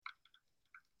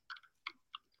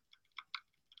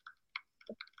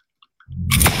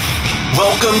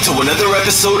Welcome to another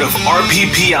episode of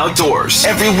RPP Outdoors.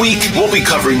 Every week, we'll be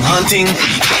covering hunting,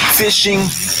 fishing,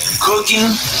 cooking,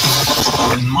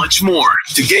 and much more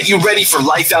to get you ready for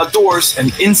life outdoors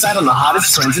and insight on the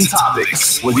hottest trends and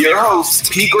topics. With your hosts,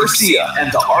 Pete Garcia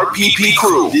and the RPP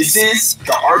crew. This is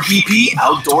the RPP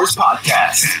Outdoors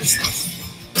Podcast.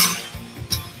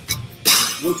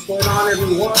 What's going on,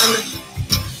 everyone?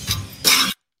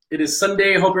 It is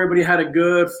Sunday. Hope everybody had a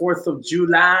good 4th of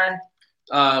July.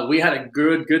 We had a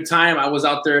good time. I was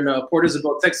out there in Port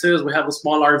Isabel, Texas. We have a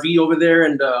small RV over there,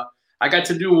 and I got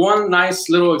to do one nice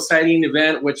little exciting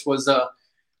event, which was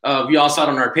we all saw it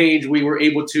on our page. We were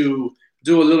able to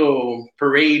do a little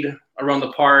parade around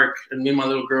the park, and me and my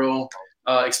little girl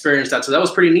experienced that. So that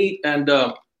was pretty neat. And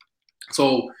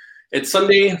so it's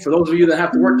Sunday. For those of you that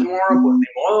have to work tomorrow, pues ni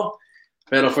modo.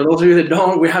 But for those of you that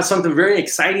don't, we have something very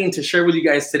exciting to share with you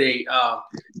guys today. I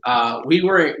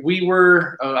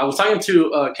was talking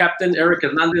to Captain Eric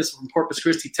Hernandez from Corpus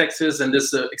Christi, Texas, and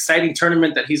this exciting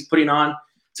tournament that he's putting on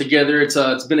together.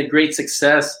 It's been a great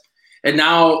success, and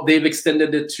now they've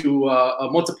extended it to a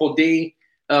multiple day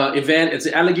event. It's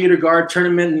the Alligator Guard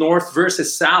Tournament, North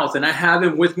versus South, and I have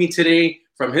him with me today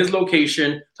from his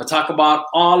location to talk about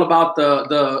all about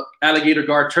the Alligator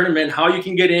Guard Tournament, how you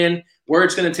can get in, where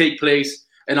it's going to take place,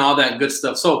 and all that good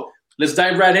stuff. So let's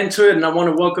dive right into it. And I want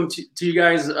to welcome to you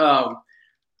guys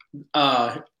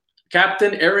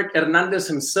Captain Eric Hernandez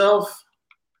himself.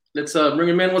 Let's bring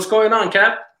him in. What's going on,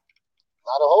 Cap?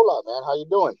 Not a whole lot, man. How you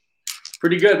doing?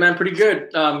 Pretty good, man. Pretty good.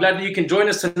 I'm glad that you can join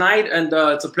us tonight, and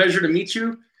it's a pleasure to meet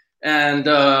you. And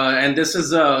this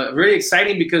is really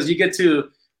exciting because you get to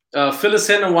fill us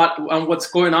in on what's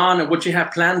going on and what you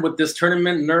have planned with this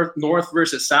tournament, North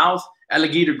versus South.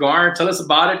 Alligator Guard. Tell us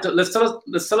about it. Tell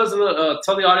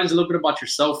the audience a little bit about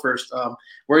yourself first.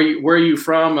 Where are you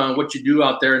from? What you do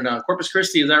out there in Corpus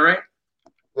Christi? Is that right?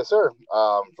 Yes, sir.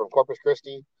 From Corpus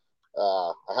Christi.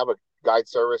 I have a guide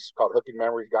service called Hooking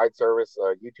Memories Guide Service,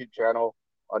 YouTube channel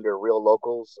under Reel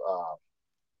Locals.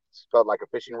 Spelled like a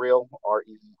fishing reel,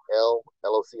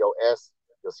 REELLOCOS.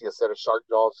 You'll see a set of shark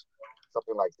jaws,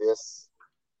 something like this,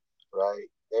 right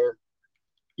there.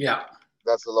 Yeah.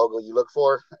 That's the logo you look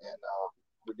for, and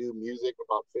we do music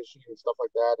about fishing and stuff like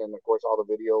that, and of course all the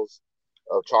videos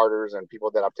of charters and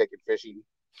people that I've taken fishing.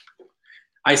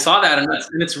 I saw that, and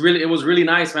it was really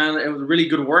nice, man. It was really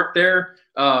good work there.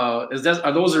 Are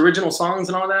those original songs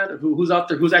and all that? Who's out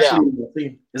there? Who's actually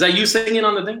singing? Is that you singing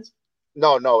on the things?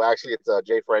 No, actually it's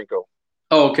Jay Franco.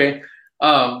 Oh, okay.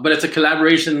 But it's a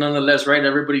collaboration nonetheless, right?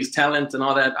 Everybody's talent and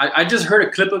all that. I just heard a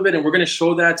clip of it, and we're going to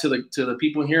show that to the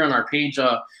people here on our page.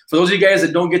 For those of you guys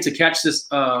that don't get to catch this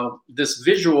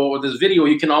visual or this video,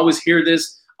 you can always hear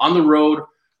this on the road,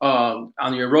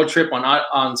 on your road trip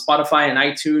on Spotify and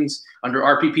iTunes under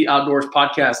RPP Outdoors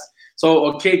Podcast. So,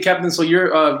 okay, Captain. So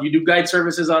you do guide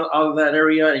services out of that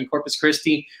area in Corpus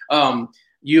Christi.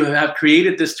 You have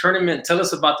created this tournament. Tell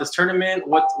us about this tournament.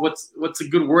 What's a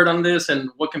good word on this, and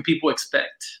what can people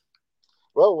expect?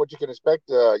 Well, what you can expect,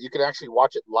 you can actually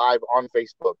watch it live on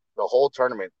Facebook, the whole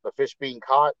tournament. The fish being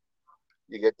caught,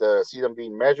 you get to see them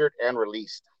being measured and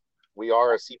released. We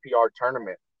are a CPR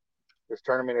tournament. This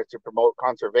tournament is to promote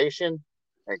conservation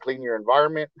and clean your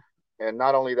environment. And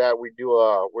not only that,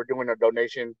 we're doing a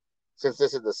donation. Since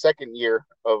this is the second year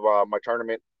of my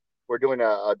tournament, we're doing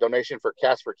a donation for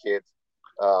Cast for Kids.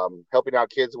 Helping out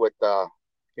kids with,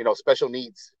 special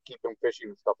needs, keep them fishing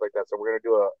and stuff like that. So we're going to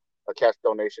do a cash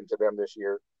donation to them this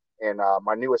year. And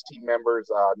my newest team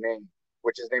member's name,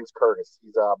 which his name's Curtis.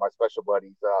 He's my special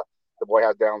buddy. The boy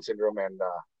has Down syndrome, and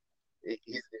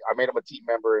I made him a team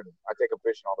member, and I take him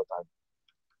fishing all the time.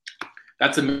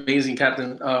 That's amazing,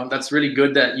 Captain. That's really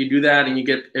good that you do that and you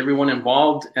get everyone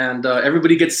involved, and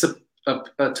everybody gets to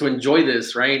enjoy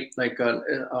this, right? Like there's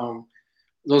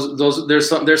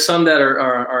some that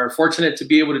are fortunate to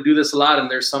be able to do this a lot, and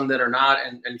there's some that are not,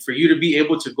 and for you to be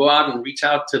able to go out and reach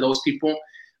out to those people,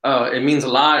 it means a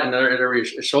lot, and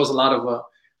it shows a lot of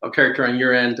character on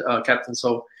your end, Captain.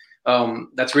 So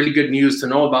that's really good news to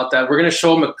know about that. We're going to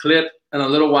show them a clip in a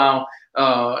little while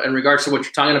in regards to what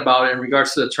you're talking about, in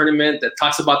regards to the tournament, that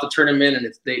talks about the tournament,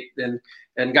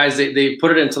 and guys, they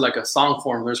put it into like a song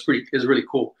form. It's really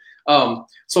cool.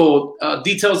 So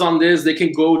details on this, they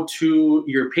can go to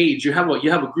your page. You have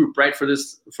a group, right, for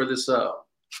this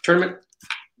tournament?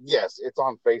 Yes, it's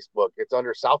on Facebook. It's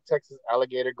under South Texas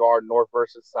Alligator Guard North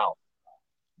versus South.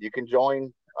 You can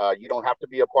join. You don't have to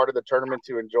be a part of the tournament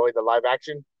to enjoy the live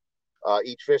action.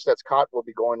 Each fish that's caught will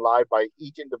be going live by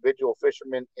each individual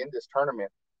fisherman in this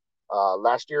tournament.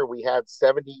 Last year we had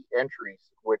 70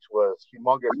 entries, which was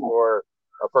humongous for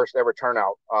a first ever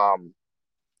turnout.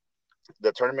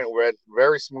 The tournament went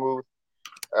very smooth.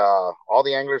 all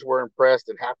the anglers were impressed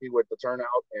and happy with the turnout,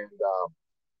 and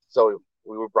so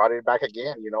we brought it back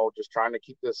again. Just trying to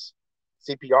keep this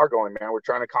CPR going, man. We're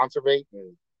trying to conservate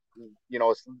and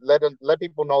let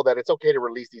people know that it's okay to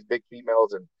release these big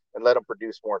females and let them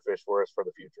produce more fish for us for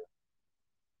the future.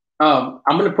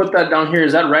 I'm going to put that down here.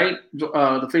 Is that right?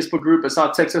 The Facebook group, it's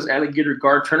South Texas Alligator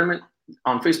Gar Tournament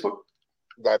on Facebook.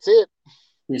 That's it.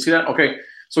 Can you see that? Okay.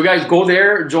 So guys, go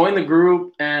there, join the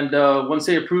group, and once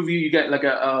they approve you, you get like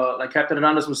Captain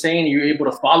Hernandez was saying, you're able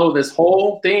to follow this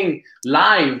whole thing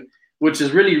live, which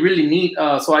is really, really neat.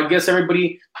 So I guess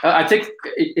everybody, I think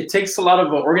it takes a lot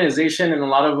of organization and a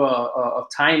lot of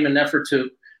time and effort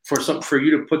for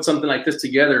you to put something like this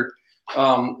together.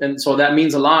 And so that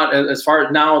means a lot. As far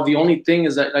as now, the only thing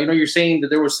is that I know you're saying that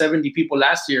there were 70 people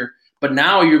last year, but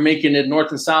now you're making it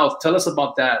north and south. Tell us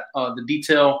about that, the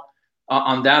detail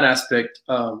on that aspect.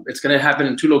 It's going to happen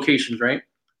in 2 locations, right?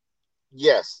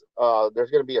 Yes. There's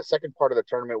going to be a second part of the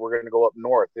tournament. We're going to go up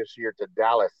north this year to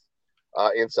Dallas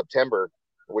in September,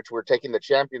 which we're taking the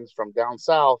champions from down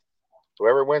south.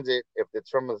 Whoever wins it, if it's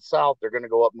from the south, they're going to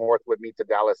go up north with me to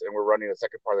Dallas, and we're running the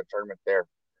second part of the tournament there.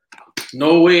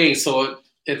 No way. So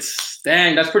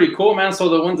dang, that's pretty cool, man.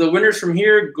 So the winners from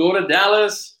here go to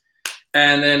Dallas,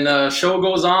 and then show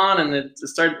goes on, and it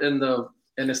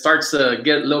starts to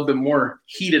get a little bit more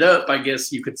heated up, I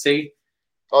guess you could say.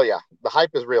 Oh yeah, the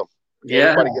hype is real. Yeah,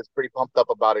 everybody gets pretty pumped up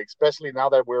about it, especially now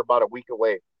that we're about a week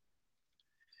away.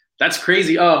 That's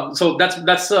crazy. So that's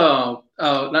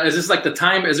is this like the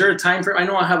time? Is there a time for? I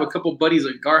know I have a couple buddies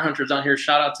like gar hunters down here.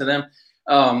 Shout out to them.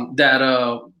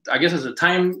 I guess there's a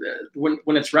time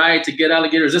when it's right to get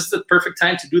alligator. Is this the perfect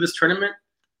time to do this tournament?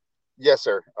 Yes,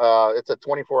 sir. It's a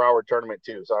 24-hour tournament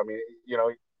too. So I mean,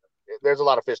 there's a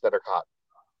lot of fish that are caught.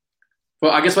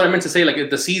 Well, I guess what I meant to say,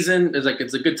 like the season is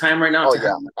it's a good time right now. Oh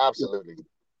yeah, absolutely.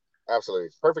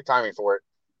 Perfect timing for it.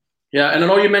 Yeah, and I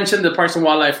know you mentioned the Parks and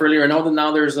Wildlife earlier. I know that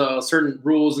now there's certain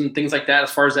rules and things like that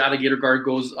as far as the alligator guard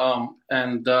goes,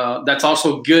 and that's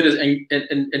also good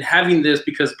in having this,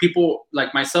 because people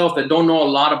like myself that don't know a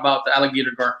lot about the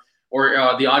alligator guard,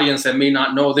 or the audience that may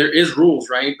not know, there is rules,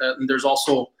 right? And there's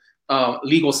also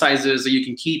legal sizes that you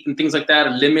can keep and things like that,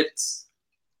 and limits.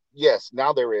 Yes,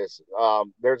 now there is.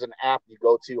 There's an app you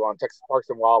go to on Texas Parks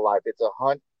and Wildlife. It's a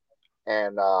hunt,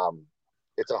 and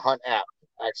it's a hunt app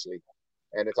actually.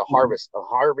 And it's a harvest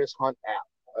hunt app,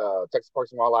 Texas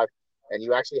Parks and Wildlife, and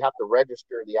you actually have to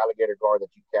register the alligator gar that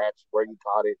you catch, where you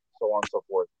caught it, so on and so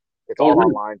forth. It's all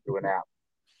online through an app.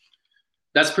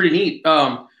 That's pretty neat.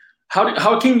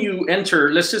 How can you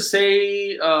enter? Let's just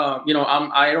say,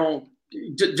 I don't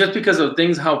just because of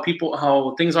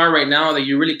how things are right now, that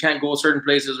you really can't go certain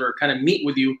places or kind of meet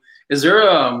with you. Is there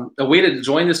a way to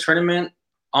join this tournament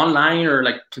online, or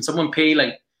like can someone pay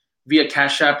like via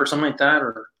Cash App or something like that,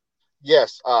 or?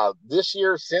 Yes, this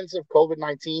year, since of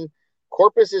COVID-19,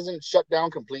 Corpus isn't shut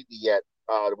down completely yet.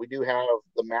 We do have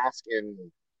the mask in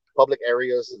public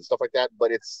areas and stuff like that,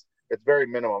 but it's very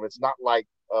minimum. It's not like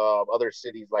other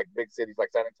cities, like big cities like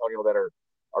San Antonio, that are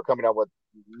coming out with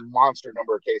monster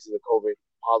number of cases of COVID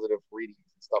positive readings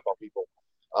and stuff on people.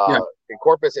 In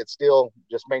Corpus, it's still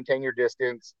just maintain your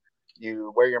distance.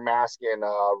 You wear your mask in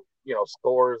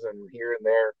stores and here and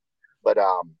there, but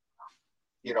our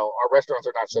restaurants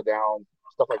are not shut down,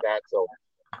 stuff like that. So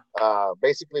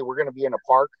basically, we're going to be in a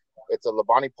park. It's a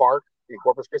Labonte Park in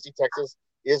Corpus Christi, Texas,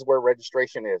 is where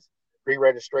registration is.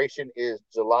 Pre-registration is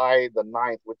July the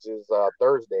 9th, which is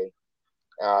Thursday.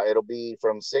 It'll be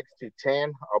from 6 to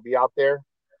 10. I'll be out there.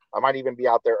 I might even be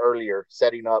out there earlier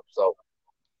setting up. So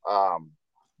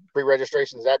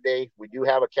pre-registration is that day. We do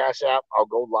have a Cash App. I'll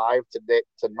go live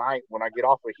tonight. When I get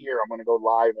off of here, I'm going to go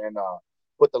live and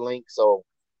put the link. So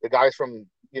the guys from,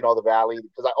 the valley,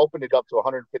 because I opened it up to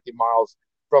 150 miles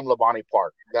from Labonte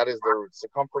Park. That is the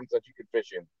circumference that you can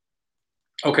fish in.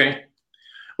 Okay.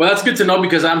 Well, that's good to know,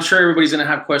 because I'm sure everybody's going to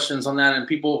have questions on that, and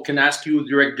people can ask you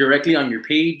directly on your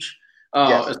page,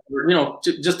 yes.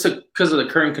 Just because of the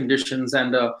current conditions.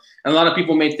 And a lot of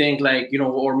people may think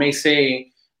or may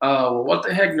say, well, what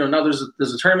the heck, now there's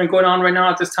a tournament going on right now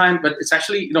at this time, but it's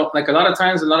actually, like a lot of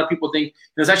times, a lot of people think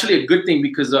it's actually a good thing,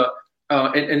 because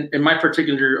in my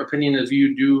particular opinion, if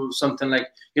you do something like,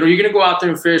 you're going to go out there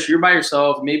and fish, you're by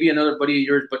yourself, maybe another buddy of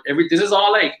yours, but this is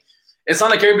all it's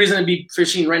not like everybody's going to be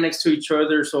fishing right next to each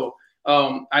other. So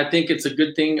I think it's a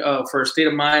good thing for a state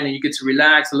of mind, and you get to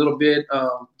relax a little bit,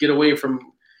 get away from,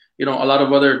 a lot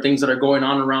of other things that are going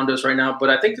on around us right now. But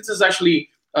I think this is actually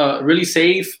really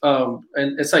safe. And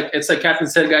it's like Captain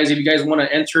said, guys, if you guys want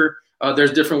to enter,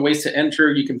 there's different ways to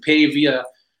enter. You can pay via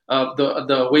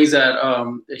the ways that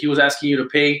he was asking you to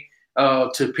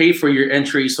pay for your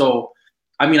entry. So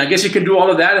I mean, I guess you can do all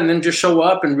of that and then just show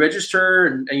up and register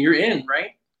and you're in,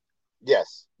 right?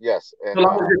 Yes. And, as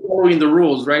long as you're following the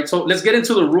rules, right? So let's get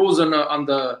into the rules on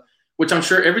the which I'm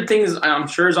sure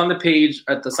is on the page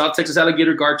at the South Texas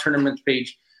Alligator Guard Tournament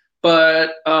page.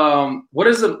 But what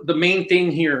is the main thing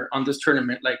here on this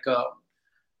tournament? Like,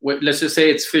 let's just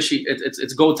say it's fishing,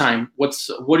 it's go time. What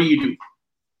do you do?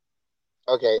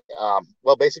 Okay.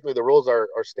 Well, basically the rules are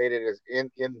stated as in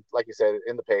like you said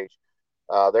in the page.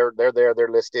 They're there.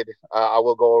 They're listed. I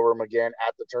will go over them again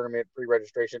at the tournament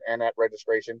pre-registration and at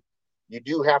registration. You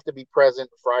do have to be present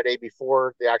Friday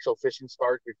before the actual fishing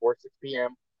starts, before 6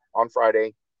 p.m. on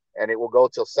Friday, and it will go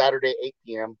till Saturday 8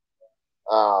 p.m.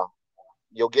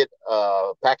 You'll get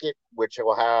a packet which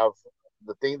will have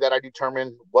the thing that I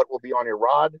determine what will be on your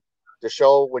rod to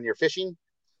show when you're fishing.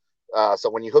 So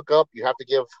when you hook up, you have to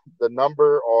give the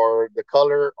number or the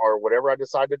color or whatever I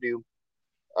decide to do.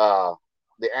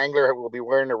 The angler will be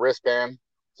wearing a wristband,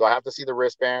 so I have to see the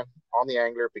wristband on the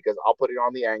angler because I'll put it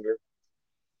on the angler.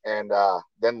 And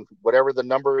then whatever the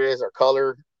number is or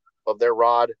color of their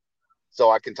rod, so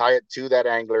I can tie it to that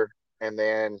angler. And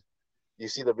then you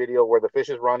see the video where the fish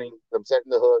is running, them setting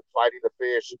the hook, fighting the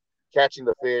fish, catching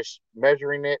the fish,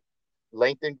 measuring it,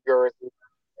 length and girth.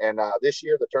 And this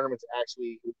year, the tournament's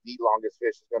actually the longest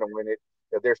fish is going to win it.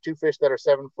 If there's 2 fish that are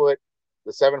 7 foot,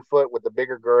 the 7 foot with the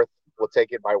bigger girth will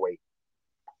take it by weight.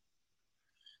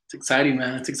 It's exciting,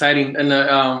 man. It's exciting. And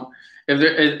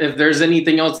if there's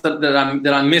anything else that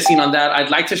I'm missing on that, I'd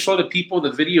like to show the people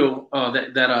the video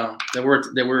that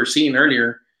we're seeing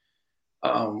earlier.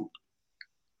 And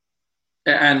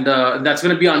that's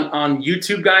going to be on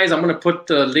YouTube, guys. I'm going to put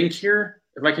the link here.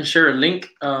 If I can share a link.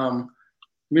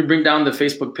 Let me bring down the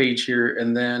Facebook page here,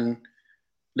 and then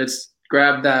let's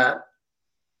grab that.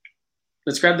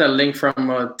 Let's grab that link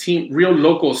from Team Real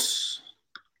Locals,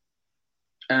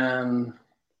 and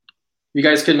you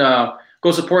guys can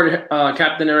go support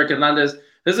Captain Eric Hernandez.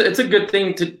 It's a good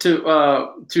thing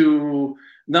to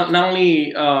not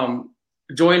only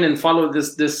join and follow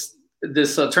this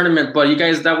tournament, but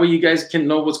that way you guys can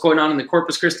know what's going on in the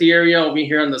Corpus Christi area over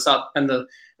here in the south, and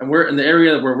we're in the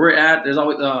area where we're at. There's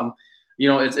always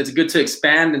it's good to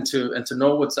expand and to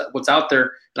know what's out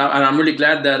there. And I'm really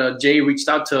glad that Jay reached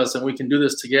out to us and we can do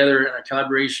this together in a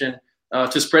collaboration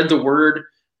to spread the word.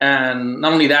 And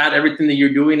not only that, everything that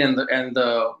you're doing and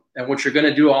what you're going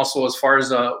to do also as far as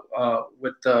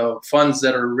with the funds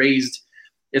that are raised,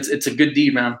 it's a good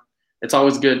deed, man. It's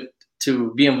always good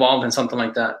to be involved in something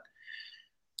like that.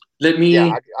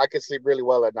 I could sleep really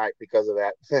well at night because of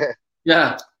that.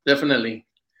 Yeah, definitely.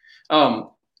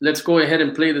 Let's go ahead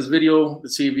and play this video.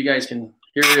 Let's see if you guys can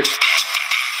hear it.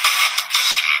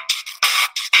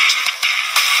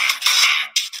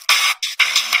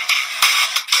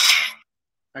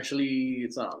 Actually,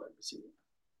 it's not on. Let me see.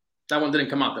 That one didn't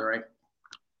come out there, right?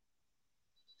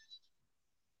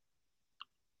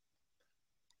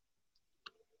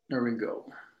 There we go.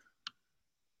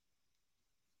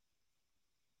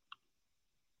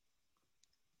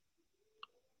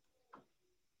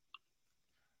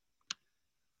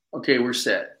 Okay, we're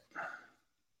set.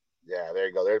 Yeah, there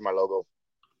you go. There's my logo.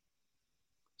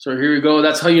 So here we go.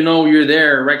 That's how you know you're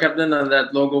there, right, Captain?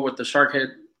 That logo with the shark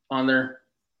head on there.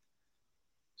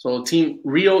 So Team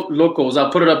Real Locals.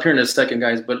 I'll put it up here in a second,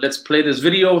 guys. But let's play this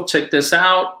video. Check this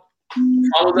out.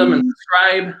 Follow them and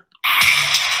subscribe.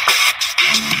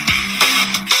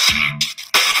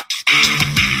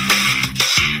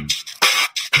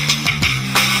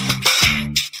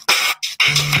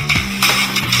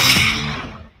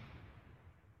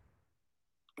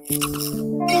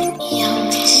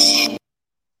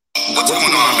 What's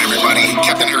going on, everybody?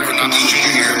 Captain Eric Hernandez Jr.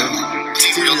 here.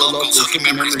 Team Real Locals, Hooking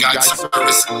Memories Guide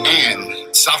Service,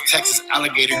 and South Texas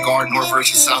Alligator Guard North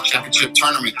versus South Championship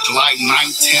Tournament, July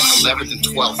 9th, 10th, 11th, and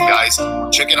 12th, guys.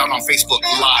 Check it out on Facebook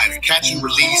Live. Catch and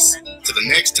release. To the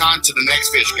next time, to the next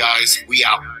fish, guys. We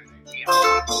out.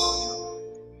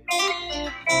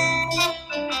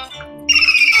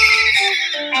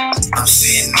 I'm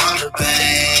sitting on the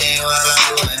bay while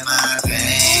I'm doing my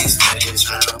things. Just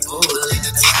trying to pull in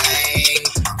the tank.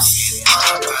 I'm sitting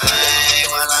on the bay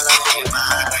while I'm doing my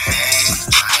things.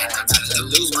 Trying not to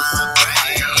lose my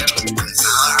brain.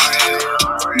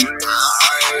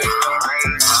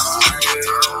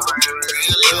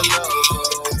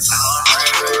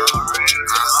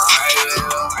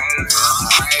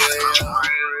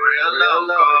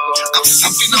 I'm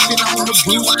sipping on the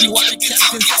blue, white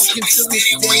captain talking to me,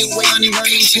 stay waiting,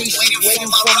 waiting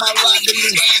for my ride to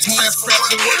leave. Hand fresh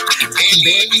to work,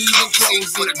 barely even close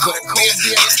it, but cold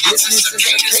beer, listening to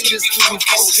cicadas, keeping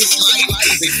focused like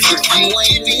life. If you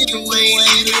ain't it,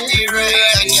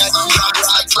 I got you rock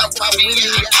like my winning,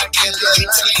 I get that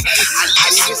life. I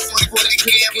listen for the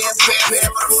game, prepare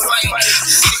for the fight.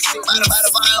 By the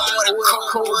fire with a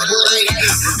cold light.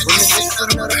 Reminiscing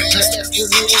of the past, you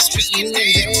know it's speaking in the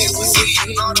air. We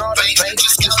see on all the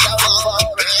banks, just out of all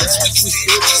the past. We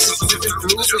still the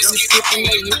blues, we skipping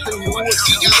the youth and woods.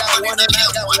 You got one and I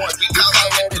got one. We call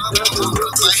that a brother.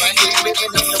 I ain't living in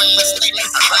the fast lane.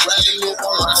 I'd rather live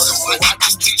on the so I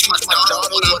can teach my daughter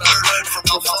what I learned from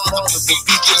my father. But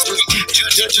teachers just keep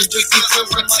judging just because of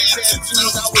my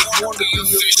tattoos. I was born to be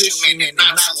a fisherman and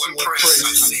not to impress.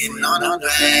 I'm sitting on a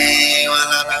bank while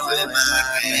I'm with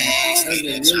my bank.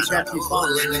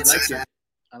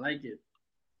 I like it.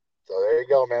 So there you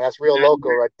go, man. That's real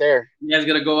local right there. You guys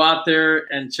gotta go out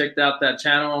there and check out that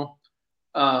channel.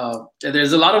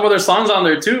 There's a lot of other songs on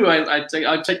there too.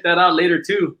 I'll check that out later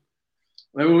too.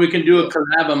 Maybe we can do a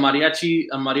collab, a mariachi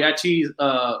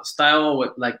style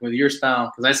with your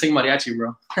style, because I sing mariachi,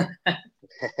 bro.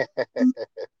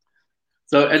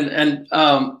 So that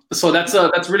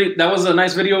was a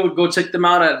nice video. Go check them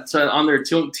out on their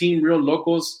team Real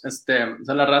Locals.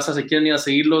 La raza se quieren ir a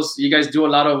seguirlos. You guys do a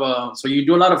lot of you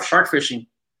do a lot of shark fishing.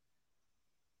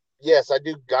 Yes, I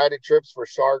do guided trips for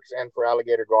sharks and for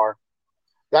alligator gar.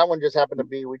 That one just happened to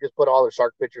be, we just put all the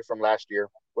shark pictures from last year,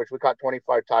 which we caught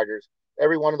 25 tigers.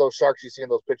 Every one of those sharks you see in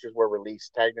those pictures were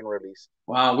released, tagged and released.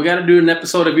 Wow, we got to do an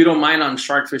episode, if you don't mind, on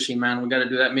shark fishing, man. We got to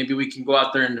do that. Maybe we can go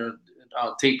out there and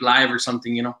tape live or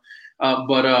something, you know.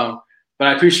 But I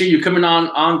appreciate you coming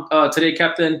on today,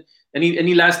 Captain.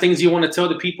 Any last things you want to tell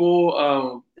the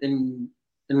people in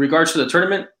regards to the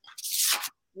tournament?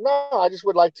 No, I just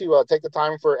would like to take the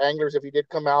time for anglers, if you did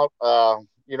come out. I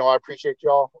appreciate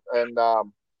y'all, and I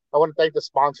want to thank the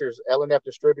sponsors, LNF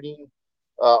Distributing,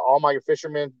 all my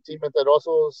fishermen, Team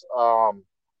Mentirosos. Oh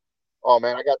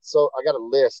man, I got a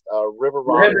list. River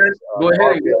Robbers. Go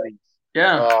ahead.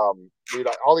 Yeah. Dude,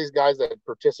 all these guys that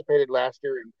participated last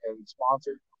year and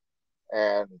sponsored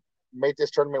and made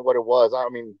this tournament what it was. I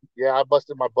mean, yeah, I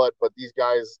busted my butt, but these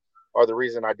guys are the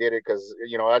reason I did it, because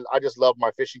I just love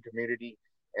my fishing community,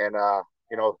 and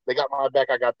they got my back,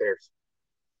 I got theirs.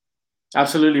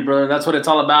 Absolutely, brother. That's what it's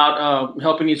all about,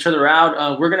 helping each other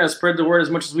out. We're going to spread the word as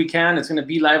much as we can. It's going to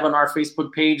be live on our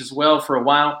Facebook page as well for a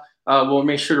while. We'll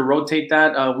make sure to rotate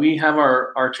that. We have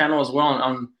our channel as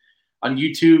well on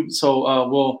YouTube, so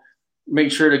we'll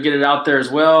make sure to get it out there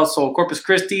as well. So Corpus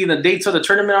Christi, the dates of the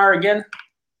tournament are again?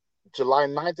 July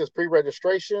 9th is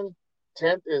pre-registration.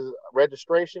 10th is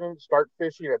registration. Start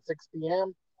fishing at 6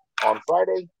 p.m. on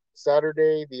Friday.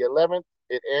 Saturday, the 11th,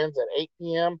 it ends at 8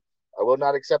 p.m. I will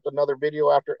not accept another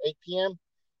video after 8 p.m.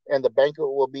 And the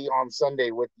banquet will be on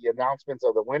Sunday with the announcements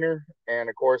of the winner and,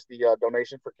 of course, the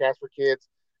donation for Cats for Kids.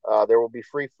 There will be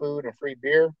free food and free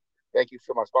beer. Thank you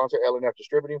to my sponsor, LNF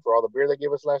Distributing, for all the beer they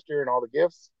gave us last year and all the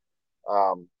gifts.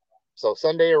 So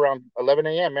Sunday around 11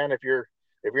 a.m., man, if you're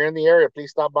in the area,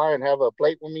 please stop by and have a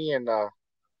plate with me and,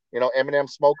 M&M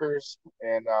Smokers.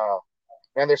 And,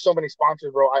 man, there's so many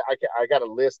sponsors, bro. I got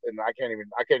a list, and I can't even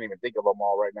think of them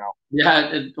all right now.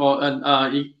 Yeah.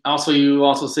 You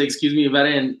also say, excuse me, if I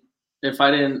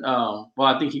didn't.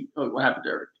 I think what happened to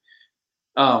Eric?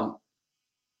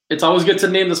 It's always good to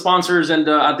name the sponsors, and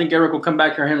I think Eric will come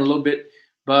back here in a little bit,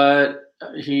 but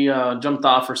he jumped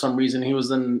off for some reason. He was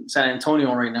in San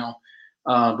Antonio right now.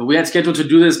 But we had scheduled to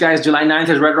do this, guys. July 9th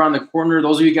is right around the corner.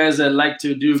 Those of you guys that like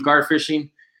to do gar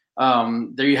fishing,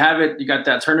 there you have it. You got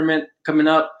that tournament coming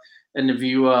up. And if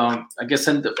you,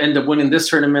 end up winning this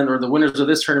tournament, or the winners of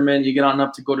this tournament, you get on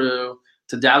up to go to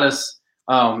Dallas.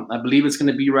 I believe it's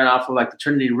going to be right off of like the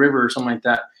Trinity River or something like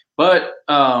that. But,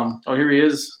 here he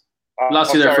is.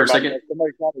 Lost you there for a second.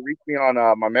 Somebody's trying to reach me on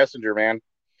my messenger, man.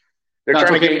 They're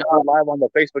trying to get me live on the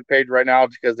Facebook page right now,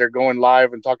 because they're going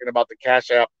live and talking about the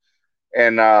Cash App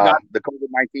and the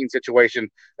COVID-19 situation,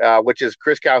 which is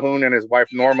Chris Calhoun and his wife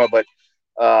Norma. But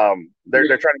they're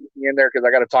trying to get me in there because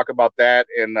I got to talk about that.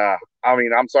 And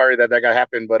I'm sorry that got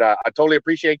happened, but I totally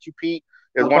appreciate you, Pete.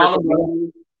 It's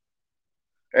wonderful.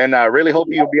 And I really hope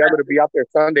you'll be able to be out there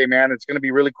Sunday, man. It's going to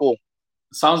be really cool.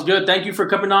 Sounds good. Thank you for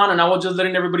coming on, and I was just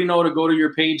letting everybody know to go to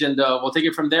your page, and we'll take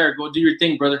it from there. Go do your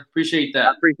thing, brother. Appreciate that.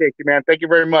 I appreciate you, man. Thank you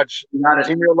very much. You got it.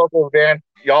 Team Real Locals, man.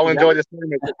 Y'all enjoy this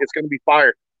tournament. It's going to be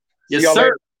fire. Yes,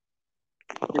 sir.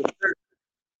 Yes, sir.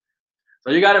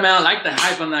 So you got it, man. I like the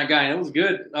hype on that guy. It was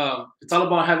good. It's all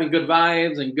about having good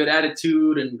vibes and good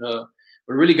attitude, and what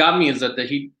really got me is that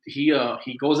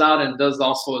he goes out and does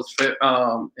also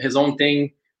his own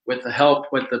thing with the help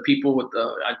with the people.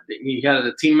 He had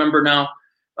a team member now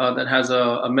that has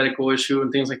a medical issue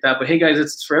and things like that. But hey, guys,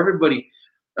 it's for everybody.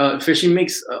 Fishing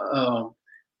makes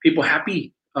people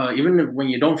happy, even when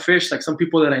you don't fish. Like some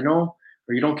people that I know,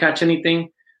 or you don't catch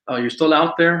anything, you're still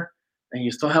out there and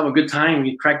you still have a good time,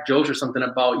 you crack jokes or something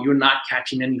about you're not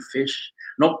catching any fish.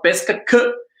 No pesca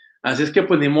cut. Así es que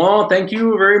pues ni modo. Thank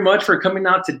you very much for coming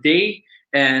out today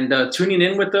and tuning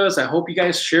in with us. I hope you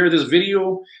guys share this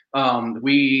video.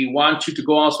 We want you to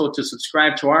go also to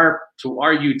subscribe to our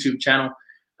YouTube channel.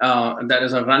 And that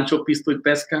is Rancho Pisto y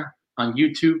Pesca on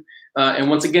YouTube. And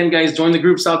once again, guys, join the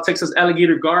group South Texas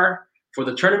Alligator Gar for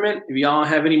the tournament. If y'all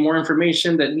have any more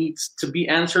information that needs to be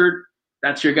answered,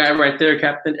 that's your guy right there,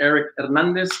 Captain Eric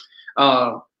Hernandez.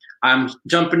 I'm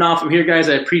jumping off from here, guys.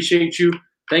 I appreciate you.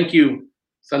 Thank you.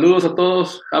 Saludos a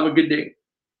todos. Have a good day.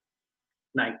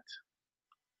 Night.